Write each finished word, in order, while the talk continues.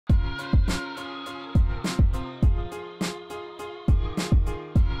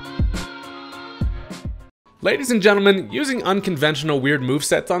Ladies and gentlemen, using unconventional weird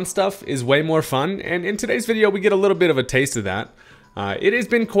movesets on stuff is way more fun, and in today's video we get a little bit of a taste of that. It has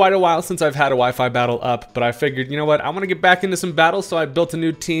been quite a while since I've had a Wi-Fi battle up, but I figured, you know what, I want to get back into some battles, so I built a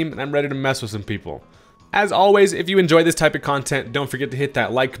new team and I'm ready to mess with some people. As always, if you enjoy this type of content, don't forget to hit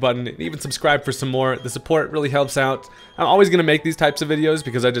that like button and even subscribe for some more. The support really helps out. I'm always going to make these types of videos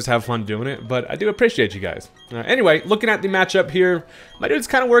because I just have fun doing it, but I do appreciate you guys. Anyway, looking at the matchup here, my dude's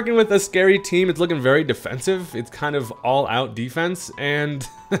kind of working with a scary team. It's looking very defensive. It's kind of all-out defense, and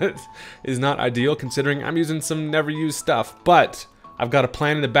is not ideal considering I'm using some never-used stuff, but I've got a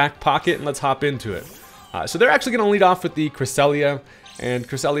plan in the back pocket, and let's hop into it. So they're actually going to lead off with the Cresselia. And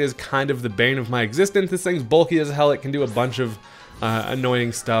Cresselia is kind of the bane of my existence. This thing's bulky as hell. It can do a bunch of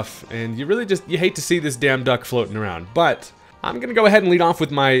annoying stuff. And you really just, you hate to see this damn duck floating around. But I'm going to go ahead and lead off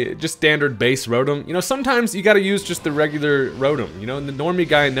with my just standard base Rotom. You know, sometimes you got to use just the regular Rotom. You know, and the normie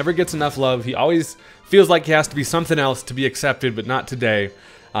guy never gets enough love. He always feels like he has to be something else to be accepted, but not today.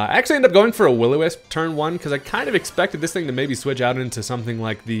 I actually ended up going for a Will-O-Wisp turn 1 because I kind of expected this thing to maybe switch out into something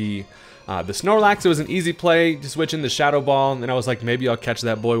like the Snorlax. It was an easy play to switch in the Shadow Ball, and I was like, maybe I'll catch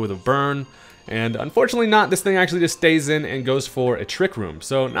that boy with a burn. And unfortunately not, this thing actually just stays in and goes for a Trick Room.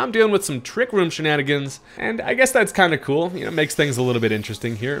 So now I'm dealing with some Trick Room shenanigans, and I guess that's kind of cool. You know, makes things a little bit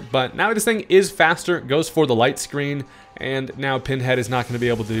interesting here. But now this thing is faster, goes for the Light Screen, and now Pinhead is not going to be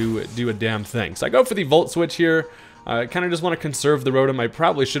able to do a damn thing. So I go for the Volt Switch here. Kind of just want to conserve the Rotom. I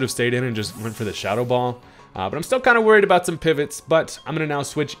probably should have stayed in and just went for the Shadow Ball. But I'm still kind of worried about some pivots, but I'm going to now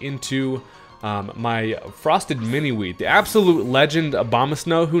switch into my Frosted Mini-Weed, the absolute legend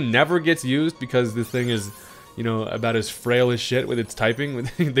Abomasnow, who never gets used because this thing is, you know, about as frail as shit with its typing.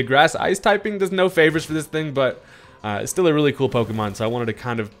 The Grass Ice typing does no favors for this thing, but it's still a really cool Pokemon, so I wanted to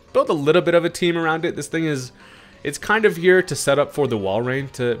kind of build a little bit of a team around it. This thing is, it's kind of here to set up for the Wall Rain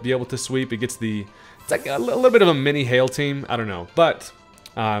to be able to sweep. It gets the, it's like a little bit of a mini Hail team, I don't know, but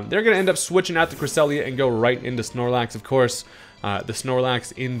they're going to end up switching out the Cresselia and go right into Snorlax. Of course, the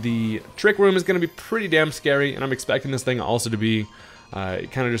Snorlax in the Trick Room is going to be pretty damn scary, and I'm expecting this thing also to be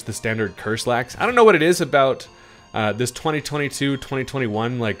kind of just the standard Curselax. I don't know what it is about this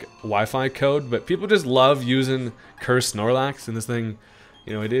 2022-2021 like Wi-Fi code, but people just love using Curse Snorlax, and this thing,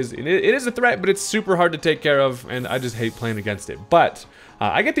 you know, it is a threat, but it's super hard to take care of, and I just hate playing against it. But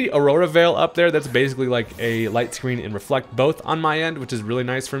I get the Aurora Veil up there. That's basically like a Light Screen and Reflect both on my end, which is really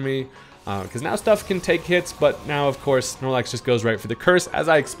nice for me. Because now stuff can take hits, but now, of course, Snorlax just goes right for the Curse, as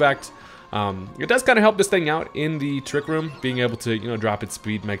I expect. It does kind of help this thing out in the Trick Room. Being able to, you know, drop its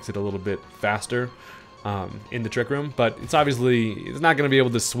speed makes it a little bit faster in the Trick Room. But it's obviously, it's not going to be able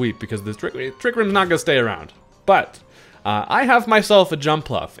to sweep because the Trick Room's not going to stay around. But I have myself a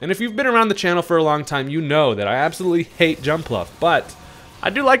Jumpluff. And if you've been around the channel for a long time, you know that I absolutely hate Jumpluff. But I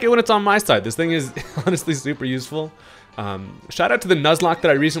do like it when it's on my side. This thing is honestly super useful. Shout out to the Nuzlocke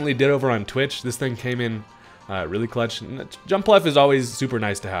that I recently did over on Twitch. This thing came in really clutch. Jumpluff is always super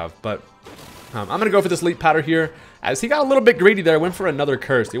nice to have, but I'm going to go for this Leap Powder here. As he got a little bit greedy there, I went for another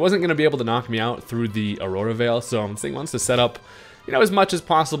Curse. He wasn't going to be able to knock me out through the Aurora Veil, so this thing wants to set up, you know, as much as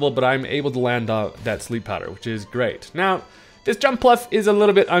possible, but I'm able to land that Sleep Powder, which is great. Now, this Jumpluff is a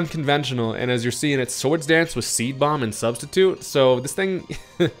little bit unconventional, and as you're seeing, it's Swords Dance with Seed Bomb and Substitute, so this thing...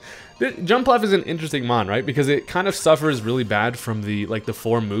 Jumpluff is an interesting mon, right? Because it kind of suffers really bad from the, like, the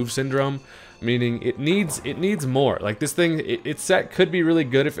 4 move syndrome, meaning it needs more. Like, this thing, its set could be really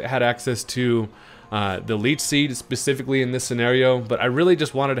good if it had access to the Leech Seed, specifically in this scenario, but I really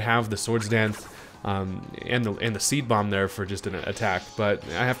just wanted to have the Swords Dance and the Seed Bomb there for just an attack, but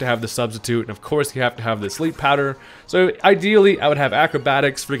I have to have the Substitute, and of course you have to have the Sleep Powder. So ideally, I would have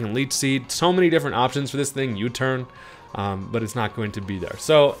Acrobatics, freaking Leech Seed, so many different options for this thing, U-turn. But it's not going to be there.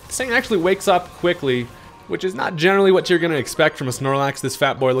 So this thing actually wakes up quickly, which is not generally what you're going to expect from a Snorlax. This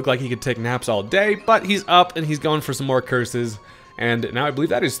fat boy looked like he could take naps all day, but he's up and he's going for some more curses. And now I believe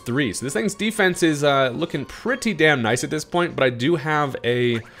that is 3. So this thing's defense is looking pretty damn nice at this point, but I do have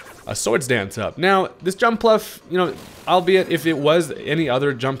a Swords Dance up. Now, this Jumpluff, you know, albeit if it was any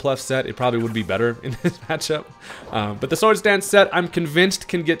other Jumpluff set, it probably would be better in this matchup. But the Swords Dance set, I'm convinced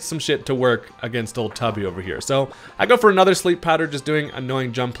can get some shit to work against old Tubby over here. So I go for another Sleep Powder, just doing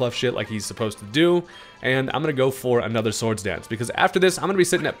annoying Jumpluff shit like he's supposed to do. And I'm going to go for another Swords Dance, because after this, I'm going to be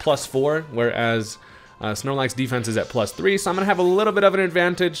sitting at +4, whereas Snorlax defense is at +3, so I'm going to have a little bit of an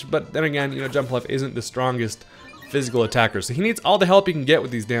advantage. But then again, you know, Jumpluff isn't the strongest physical attacker, so he needs all the help he can get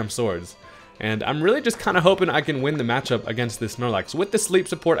with these damn swords. And I'm really just kind of hoping I can win the matchup against this Snorlax. With the sleep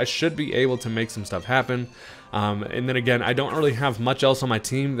support, I should be able to make some stuff happen. And then again, I don't really have much else on my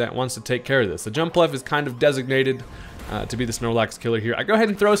team that wants to take care of this. The Jumpluff is kind of designated to be the Snorlax killer here. I go ahead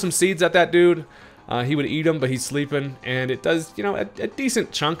and throw some seeds at that dude. he would eat him, but he's sleeping, and it does, you know, a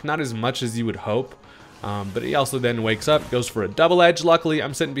decent chunk, not as much as you would hope. But he also then wakes up, goes for a double edge. Luckily,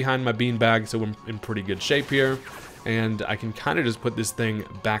 I'm sitting behind my beanbag, so I'm in pretty good shape here. And I can kind of just put this thing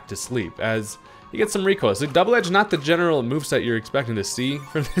back to sleep as he gets some recoil. So double edge, not the general moveset you're expecting to see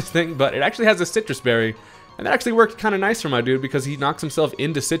from this thing, but it actually has a citrus berry. And that actually worked kind of nice for my dude because he knocks himself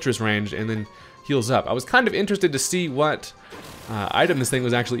into citrus range and then heals up. I was kind of interested to see what item this thing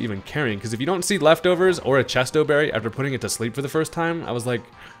was actually even carrying, because if you don't see leftovers or a chesto berry after putting it to sleep for the first time, I was like,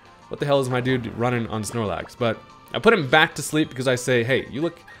 what the hell is my dude running on Snorlax? But I put him back to sleep because I say, hey, you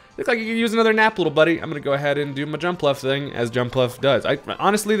look like you could use another nap, little buddy. I'm gonna go ahead and do my Jumpluff thing, as Jumpluff does.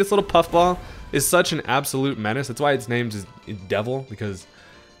 Honestly, this little puffball is such an absolute menace. That's why its name is Devil, because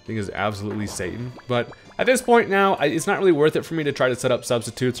I think it's absolutely Satan. But at this point now, it's not really worth it for me to try to set up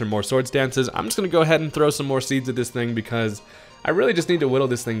substitutes or more sword stances. I'm just gonna go ahead and throw some more seeds at this thing because I really just need to whittle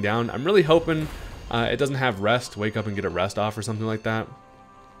this thing down. I'm really hoping it doesn't have rest, wake up and get a rest off or something like that.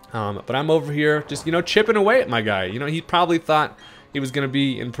 But I'm over here just, you know, chipping away at my guy. You know, he probably thought he was going to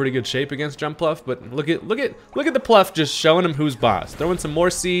be in pretty good shape against Jumpluff, but look at the Pluff just showing him who's boss. Throwing some more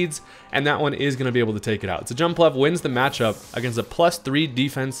seeds, and that one is going to be able to take it out. So Jumpluff wins the matchup against a +3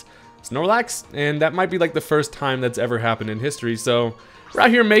 defense Snorlax, and that might be like the first time that's ever happened in history. So we're out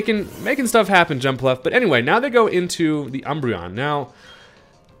here making stuff happen, Jumpluff. But anyway, now they go into the Umbreon. Now,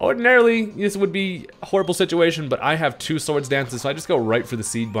 ordinarily, this would be a horrible situation, but I have 2 Swords Dances, so I just go right for the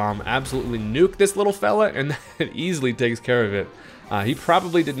Seed Bomb, absolutely nuke this little fella, and that easily takes care of it. He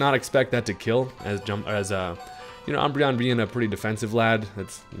probably did not expect that to kill, as you know, Umbreon being a pretty defensive lad.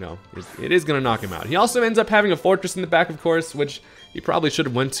 That's, you know, it is gonna knock him out. He also ends up having a Fortress in the back, of course, which he probably should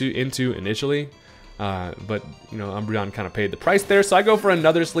have went into initially. But, you know, Umbreon kind of paid the price there, so I go for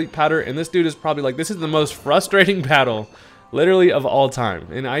another Sleep Powder, and this dude is probably like, this is the most frustrating battle literally of all time,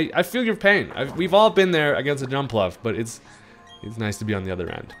 and I feel your pain. We've all been there against a Jumpluff, but it's nice to be on the other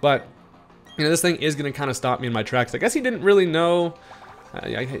end. But, you know, this thing is gonna kind of stop me in my tracks. I guess he didn't really know.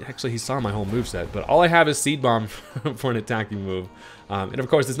 Actually, he saw my whole moveset, but all I have is Seed Bomb for an attacking move. And of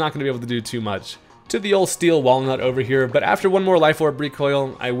course, it's not gonna be able to do too much to the old Steel Walnut over here. But after one more Life Orb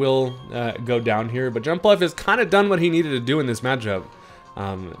recoil, I will go down here. But Jumpluff has kind of done what he needed to do in this matchup.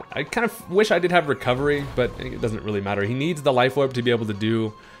 I kind of wish I did have recovery, but it doesn't really matter. He needs the Life Orb to be able to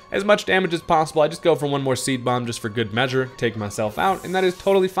do as much damage as possible. I just go for one more Seed Bomb just for good measure, take myself out, and that is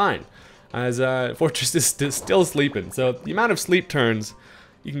totally fine, as Fortress is still sleeping. So the amount of sleep turns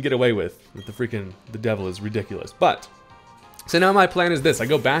you can get away with the Devil is ridiculous. But, so now my plan is this. I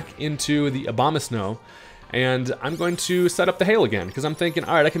go back into the Abomasnow, and I'm going to set up the Hail again, because I'm thinking,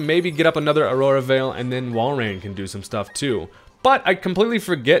 alright, I can maybe get up another Aurora Veil, and then Walrein can do some stuff too. But I completely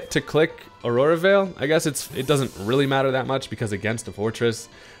forget to click Aurora Veil. I guess it doesn't really matter that much because against a Fortress,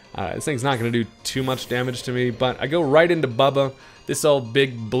 this thing's not going to do too much damage to me. But I go right into Bubba. This old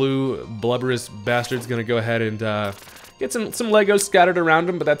big blue blubberous bastard's going to go ahead and get some Legos scattered around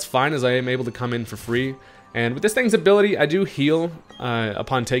him, but that's fine as I am able to come in for free. And with this thing's ability, I do heal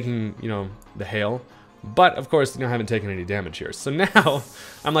upon taking, you know, the Hail. But, of course, you know, I haven't taken any damage here. So now,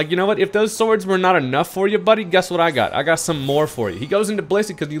 I'm like, you know what? If those swords were not enough for you, buddy, guess what I got? I got some more for you. He goes into Blissey,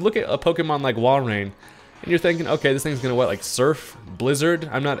 because you look at a Pokemon like Walrein, and you're thinking, okay, this thing's going to, what, like Surf? Blizzard?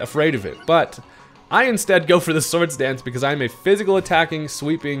 I'm not afraid of it. But I instead go for the Swords Dance, because I'm a physical attacking,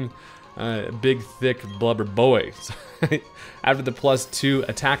 sweeping, big, thick blubber boy. So after the +2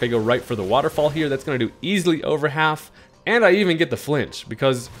 attack, I go right for the Waterfall here. That's going to do easily over half, and I even get the flinch,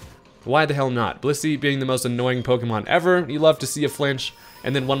 because why the hell not? Blissey being the most annoying Pokemon ever, you love to see a flinch,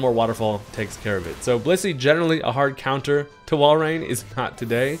 and then one more Waterfall takes care of it. So Blissey, generally a hard counter to Walrein, is not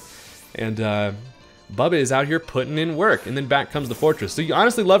today. And Bubba is out here putting in work, and then back comes the Fortress. So you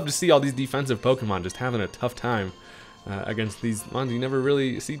honestly love to see all these defensive Pokemon just having a tough time against these ones you never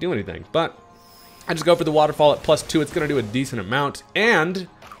really see do anything. But I just go for the Waterfall at +2. It's going to do a decent amount. And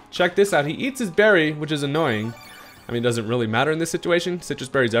check this out. He eats his berry, which is annoying. I mean, it doesn't really matter in this situation. Citrus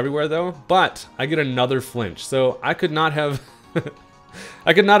berries everywhere, though. But I get another flinch, so I could not have,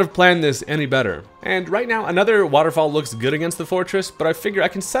 I could not have planned this any better. And right now, another Waterfall looks good against the Fortress, but I figure I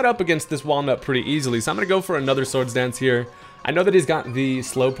can set up against this Walnut pretty easily. So I'm gonna go for another Swords Dance here. I know that he's got the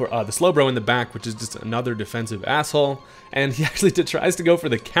Slowbro in the back, which is just another defensive asshole, and he actually tries to go for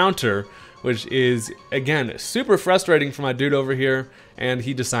the counter, which is, again, super frustrating for my dude over here, and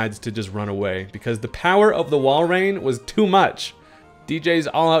he decides to just run away because the power of the Walrein was too much. DJ's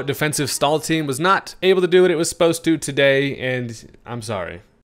all-out defensive stall team was not able to do what it was supposed to today, and I'm sorry.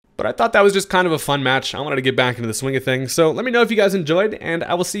 But I thought that was just kind of a fun match. I wanted to get back into the swing of things, so let me know if you guys enjoyed, and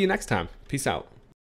I will see you next time. Peace out.